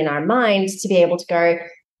clarity in our mind to be able to go,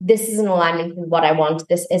 this is an alignment with what I want.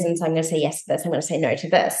 This isn't. So I'm going to say yes to this. I'm going to say no to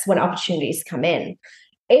this when opportunities come in.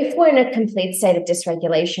 If we're in a complete state of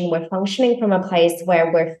dysregulation, we're functioning from a place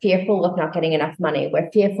where we're fearful of not getting enough money. We're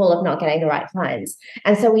fearful of not getting the right clients.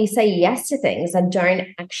 And so we say yes to things that don't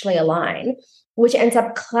actually align, which ends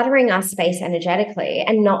up cluttering our space energetically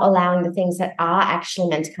and not allowing the things that are actually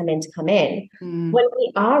meant to come in to come in. When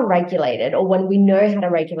we are regulated, or when we know how to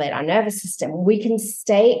regulate our nervous system, we can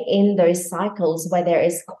stay in those cycles where there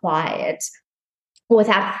is quiet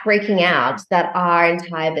without freaking out that our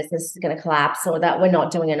entire business is going to collapse, or that we're not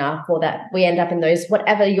doing enough, or that we end up in those,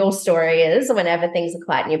 whatever your story is, whenever things are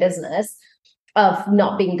quiet in your business, of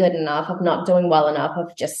not being good enough, of not doing well enough,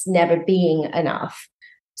 of just never being enough.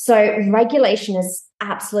 So regulation has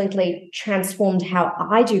absolutely transformed how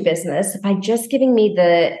I do business by just giving me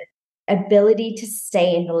the ability to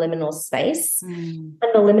stay in the liminal space. And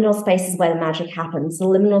the liminal space is where the magic happens. The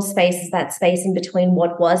liminal space is that space in between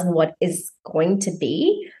what was and what is going to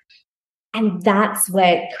be. And that's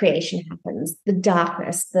where creation happens, the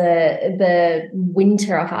darkness, the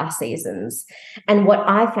winter of our seasons. And what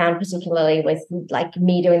I found, particularly with like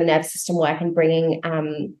me doing the nervous system work and bringing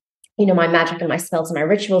my magic and my spells and my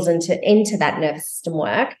rituals into that nervous system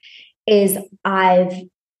work, is I've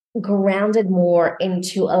grounded more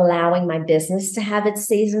into allowing my business to have its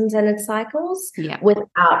seasons and its cycles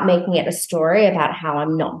without making it a story about how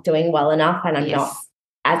I'm not doing well enough and I'm not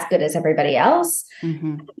as good as everybody else.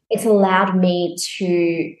 It's allowed me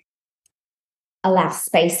to allow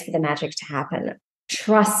space for the magic to happen.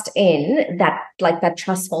 Trust in that, like that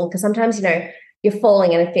trustful, because sometimes, you're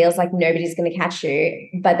falling and it feels like nobody's going to catch you,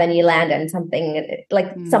 but then you land in something like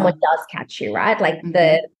someone does catch you, right? Like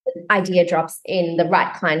the idea drops in, the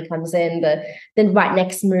right client comes in, the right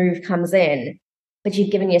next move comes in, but you've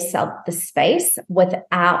given yourself the space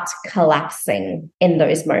without collapsing in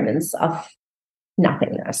those moments of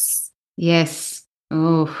nothingness. Yes.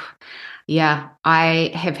 Oh, yeah,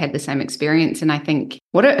 I have had the same experience. And I think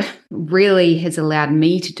what it really has allowed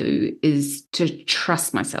me to do is to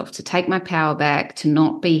trust myself, to take my power back, to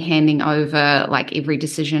not be handing over like every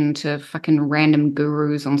decision to fucking random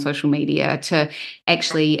gurus on social media, to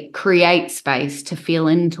actually create space to feel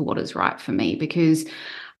into what is right for me. Because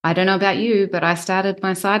I don't know about you, but I started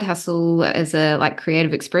my side hustle as a like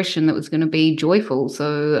creative expression that was going to be joyful.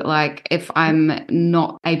 So like if I'm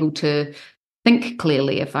not able to think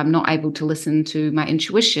clearly, if I'm not able to listen to my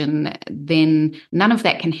intuition, then none of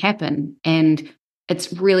that can happen. And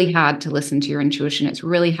it's really hard to listen to your intuition. It's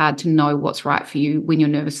really hard to know what's right for you when your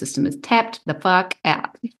nervous system is tapped the fuck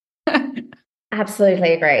out.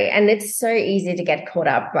 Absolutely agree. And it's so easy to get caught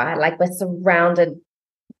up, right? Like we're surrounded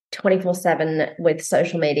 24/7 with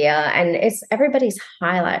social media, and it's everybody's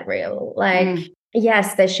highlight reel. Like,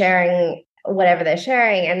 yes, they're sharing whatever they're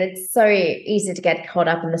sharing, and it's so easy to get caught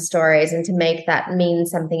up in the stories and to make that mean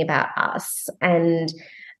something about us. And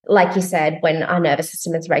like you said, when our nervous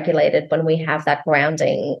system is regulated, when we have that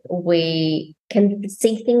grounding, we can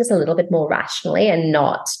see things a little bit more rationally and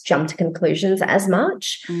not jump to conclusions as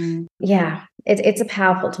much. Yeah, it's a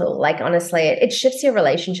powerful tool. Like, honestly, it shifts your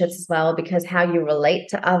relationships as well, because how you relate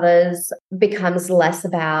to others becomes less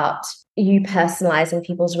about you personalizing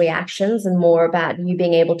people's reactions and more about you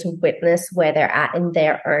being able to witness where they're at in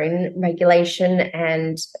their own regulation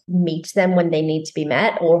and meet them when they need to be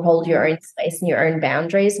met, or hold your own space and your own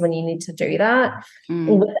boundaries when you need to do that,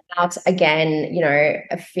 without, again,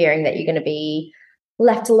 fearing that you're going to be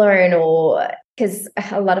left alone or because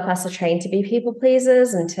a lot of us are trained to be people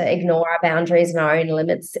pleasers and to ignore our boundaries and our own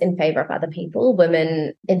limits in favor of other people.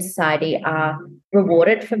 Women in society are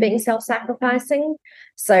rewarded for being self-sacrificing.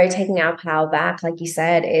 So taking our power back, like you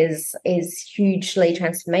said, is hugely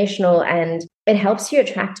transformational, and it helps you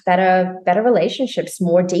attract better relationships,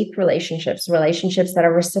 more deep relationships that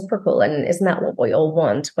are reciprocal. And isn't that what we all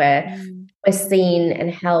want? Where we're seen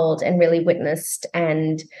and held and really witnessed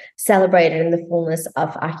and celebrated in the fullness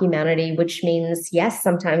of our humanity, which means, yes,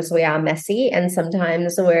 sometimes we are messy and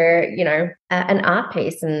sometimes we're, an art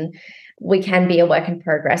piece, and we can be a work in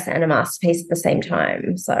progress and a masterpiece at the same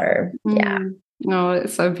time. So, yeah. Oh,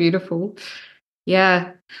 it's so beautiful.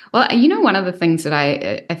 Yeah. Well, one of the things that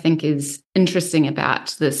I think is interesting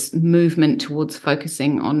about this movement towards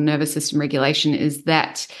focusing on nervous system regulation is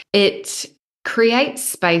that it creates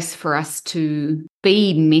space for us to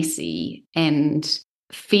be messy and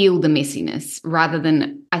feel the messiness, rather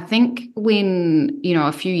than, I think, when,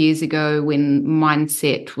 a few years ago when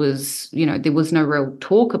mindset was, there was no real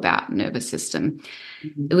talk about nervous system.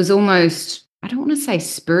 It was almost, I don't want to say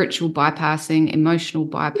spiritual bypassing, emotional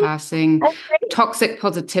bypassing, toxic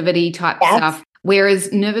positivity type stuff.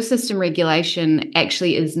 Whereas nervous system regulation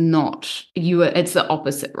actually is not, it's the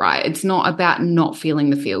opposite, right? It's not about not feeling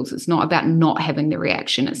the feels. It's not about not having the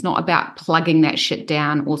reaction. It's not about plugging that shit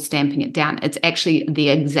down or stamping it down. It's actually the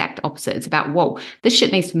exact opposite. It's about, whoa, this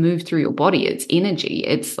shit needs to move through your body. It's energy.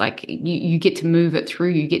 It's like you get to move it through,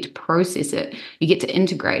 you get to process it, you get to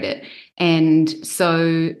integrate it. And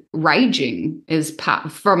so raging is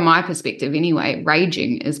part, from my perspective anyway,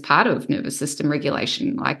 raging is part of nervous system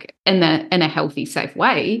regulation, like in a healthy, safe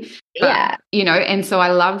way. Yeah. And so I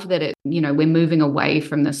love that we're moving away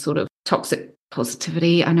from this sort of toxic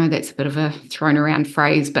positivity. I know that's a bit of a thrown around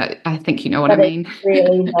phrase, but I think you know what I mean. It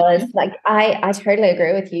really was. Like, I totally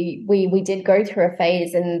agree with you. We did go through a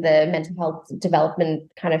phase in the mental health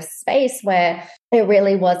development kind of space where it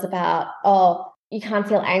really was about, you can't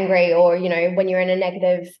feel angry, or, when you're in a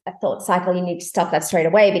negative thought cycle, you need to stop that straight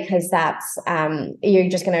away, because that's, you're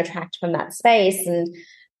just going to attract from that space.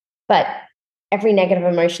 But every negative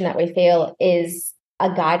emotion that we feel is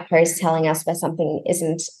a guidepost telling us where something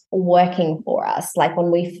isn't working for us. Like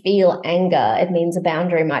when we feel anger, it means a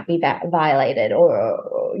boundary might be violated,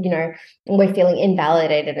 or we're feeling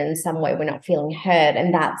invalidated in some way, we're not feeling heard.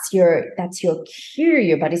 And that's your cue.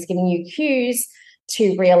 Your body's giving you cues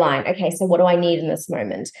to realign. Okay, so what do I need in this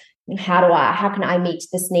moment? How can I meet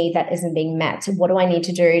this need that isn't being met? What do I need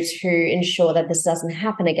to do to ensure that this doesn't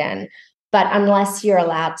happen again? But unless you're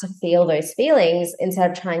allowed to feel those feelings, instead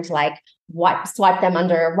of trying to swipe them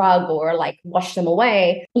under a rug or wash them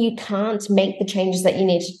away, you can't make the changes that you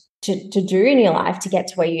need to do in your life to get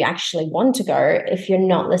to where you actually want to go if you're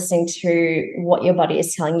not listening to what your body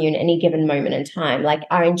is telling you in any given moment in time. Like,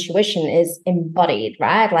 our intuition is embodied,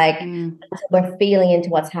 right? We're feeling into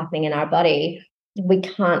what's happening in our body. We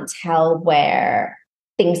can't tell where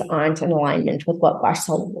things aren't in alignment with what our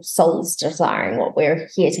soul's desiring, what we're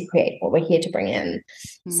here to create, what we're here to bring in.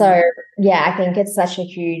 So yeah, I think it's such a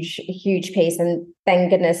huge piece. And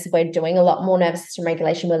thank goodness we're doing a lot more nervous system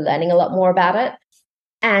regulation. We're learning a lot more about it.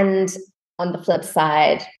 And on the flip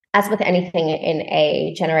side, as with anything in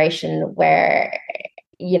a generation where,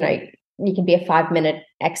 you can be a 5-minute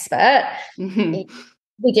expert,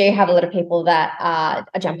 we do have a lot of people that are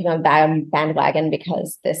jumping on bandwagon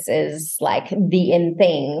because this is the in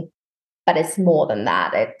thing, but it's more than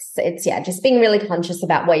that. It's just being really conscious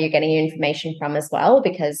about where you're getting your information from as well,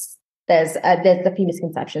 because there's a few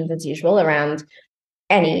misconceptions as usual around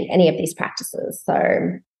any of these practices.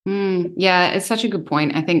 So yeah, it's such a good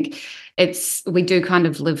point. I think we do kind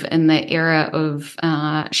of live in the era of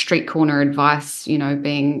street corner advice,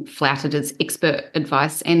 being flouted as expert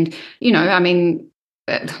advice. And,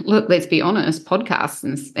 look, let's be honest,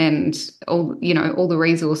 podcasts and all the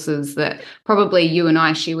resources that probably you and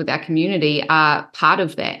I share with our community are part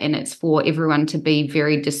of that. And it's for everyone to be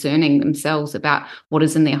very discerning themselves about what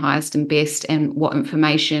is in their highest and best and what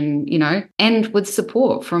information, and with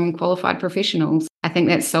support from qualified professionals. I think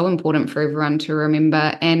that's so important for everyone to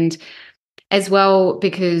remember. And as well,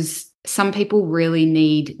 because some people really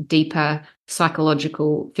need deeper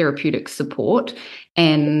psychological therapeutic support,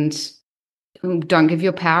 and don't give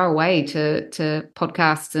your power away to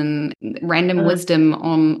podcasts and random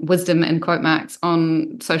wisdom and quote marks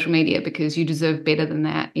on social media, because you deserve better than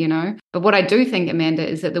that, But what I do think, Amanda,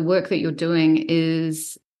 is that the work that you're doing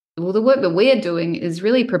the work that we're doing is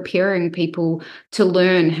really preparing people to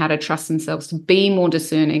learn how to trust themselves, to be more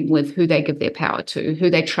discerning with who they give their power to, who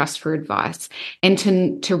they trust for advice, and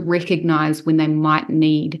to recognize when they might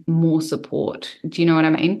need more support. Do you know what I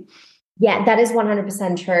mean? Yeah, that is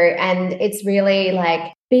 100% true. And it's really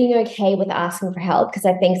like being okay with asking for help, because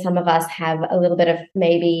I think some of us have a little bit of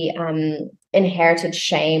maybe inherited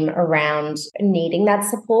shame around needing that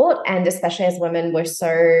support. And especially as women, we're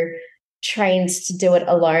so trained to do it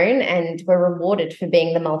alone, and we're rewarded for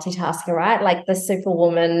being the multitasker, right? Like the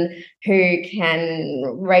superwoman who can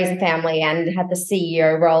raise a family and have the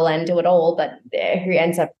CEO role and do it all, but who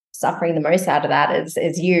ends up suffering the most out of that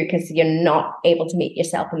is you, because you're not able to meet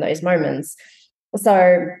yourself in those moments.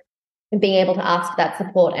 So being able to ask for that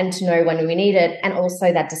support and to know when we need it, and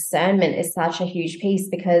also that discernment is such a huge piece,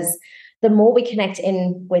 because the more we connect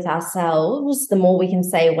in with ourselves, the more we can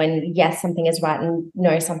say when yes, something is right, and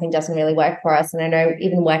no, something doesn't really work for us. And I know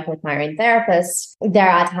even working with my own therapist, there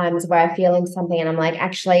are times where I'm feeling something and I'm like,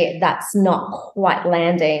 actually, that's not quite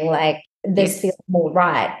landing. Like this feels more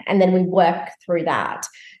right. And then we work through that.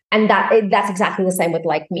 And that's exactly the same with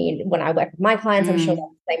like me when I work with my clients. I'm sure that's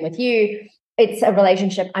the same with you. It's a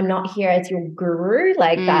relationship. I'm not here as your guru,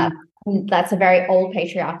 like that. That's a very old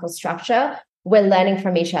patriarchal structure. We're learning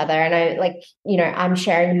from each other. And I like, I'm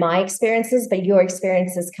sharing my experiences, but your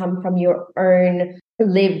experiences come from your own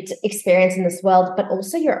lived experience in this world, but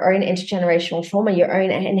also your own intergenerational trauma, your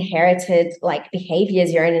own inherited like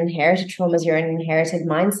behaviors, your own inherited traumas, your own inherited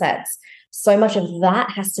mindsets. So much of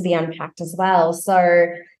that has to be unpacked as well. So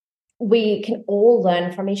we can all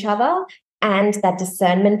learn from each other. And that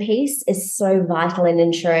discernment piece is so vital in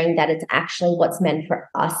ensuring that it's actually what's meant for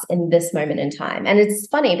us in this moment in time. And it's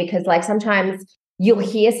funny because like sometimes you'll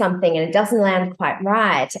hear something and it doesn't land quite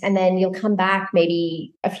right. And then you'll come back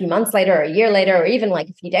maybe a few months later or a year later, or even like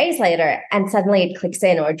a few days later, and suddenly it clicks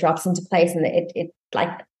in or it drops into place and it like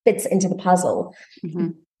fits into the puzzle.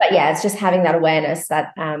 But yeah, it's just having that awareness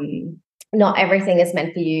that not everything is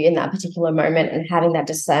meant for you in that particular moment, and having that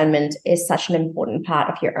discernment is such an important part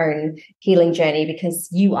of your own healing journey, because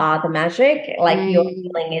you are the magic. Like your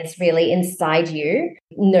healing is really inside you.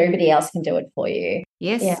 Nobody else can do it for you.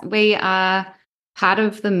 Yes, we are part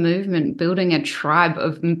of the movement, building a tribe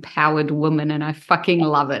of empowered women, and I fucking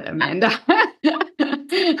love it, Amanda.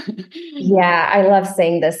 Yeah, I love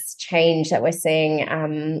seeing this change that we're seeing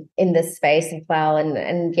in this space as well.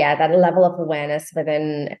 And yeah, that level of awareness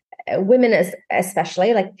within women,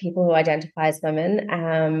 especially like people who identify as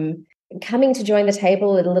women, coming to join the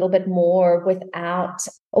table a little bit more without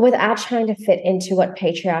trying to fit into what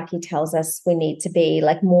patriarchy tells us we need to be,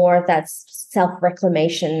 like more of that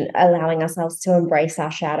self-reclamation, allowing ourselves to embrace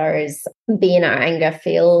our shadows, be in our anger,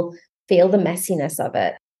 feel the messiness of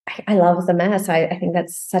it. I love the mess. I think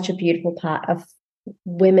that's such a beautiful part of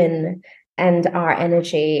women and our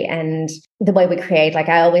energy and the way we create. Like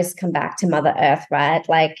I always come back to Mother Earth, right?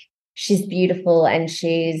 Like she's beautiful and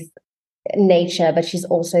she's nature, but she's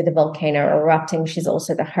also the volcano erupting. She's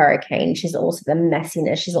also the hurricane. She's also the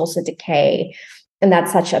messiness. She's also decay. And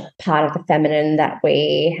that's such a part of the feminine that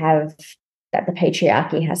we have, that the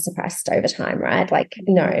patriarchy has suppressed over time, right? Like,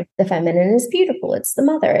 no, the feminine is beautiful. It's the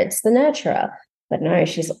mother. It's the nurturer. But no,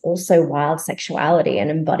 she's also wild sexuality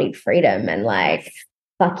and embodied freedom and like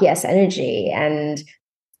fuck yes energy. And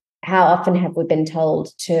how often have we been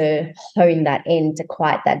told to hone that in, to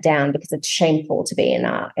quiet that down, because it's shameful to be in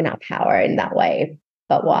our power in that way?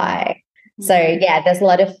 But why? So yeah, there's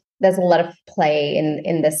a lot of play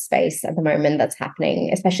in this space at the moment that's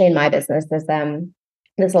happening, especially in my business.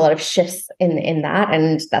 There's a lot of shifts in that,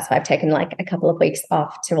 and that's why I've taken like a couple of weeks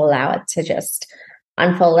off to allow it to just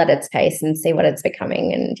unfold at its pace and see what it's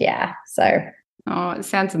becoming. And yeah, so. Oh, it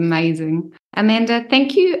sounds amazing. Amanda,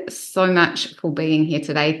 thank you so much for being here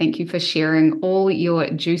today. Thank you for sharing all your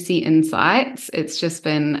juicy insights. It's just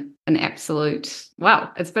been an absolute,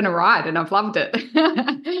 wow, it's been a ride and I've loved it.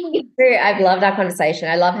 I've loved our conversation.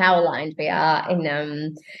 I love how aligned we are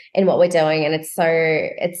in what we're doing. And it's so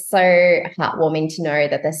heartwarming to know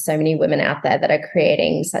that there's so many women out there that are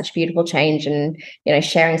creating such beautiful change and,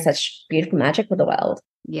 sharing such beautiful magic with the world.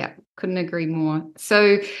 Yeah, couldn't agree more.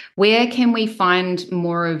 So where can we find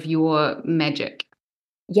more of your magic?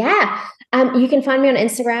 Yeah, you can find me on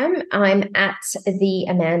Instagram. I'm at the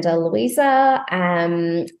Amanda Louisa.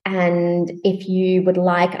 And if you would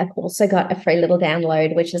like, I've also got a free little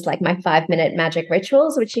download, which is like my 5-minute magic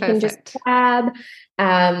rituals, which you can just grab.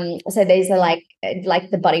 So these are like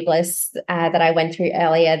the body bliss that I went through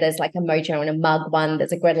earlier. There's like a mojo and a mug one.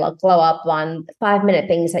 There's a gridlock glow up one. 5-minute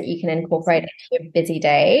things that you can incorporate into your busy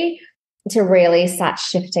day to really start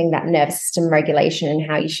shifting that nervous system regulation and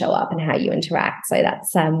how you show up and how you interact. So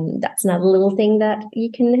that's another little thing that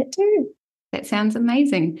you can do. That sounds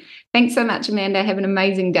amazing. Thanks so much, Amanda. Have an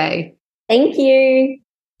amazing day. Thank you.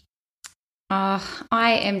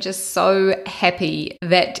 I am just so happy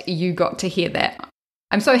that you got to hear that.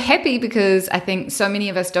 I'm so happy because I think so many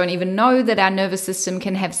of us don't even know that our nervous system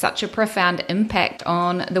can have such a profound impact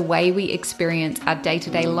on the way we experience our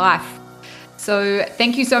day-to-day life. So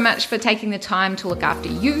thank you so much for taking the time to look after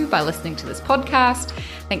you by listening to this podcast.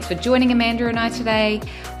 Thanks for joining Amanda and I today.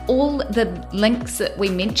 All the links that we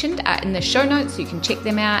mentioned are in the show notes, so you can check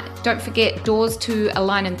them out. Don't forget, doors to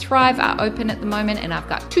Align and Thrive are open at the moment, and I've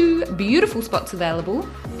got 2 beautiful spots available.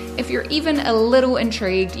 If you're even a little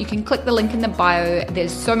intrigued, you can click the link in the bio.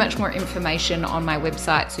 There's so much more information on my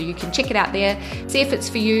website, so you can check it out there, see if it's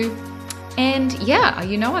for you. And yeah,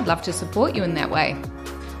 I'd love to support you in that way.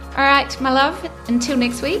 All right, my love, until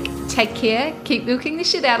next week, take care, keep milking the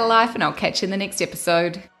shit out of life, and I'll catch you in the next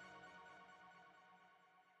episode.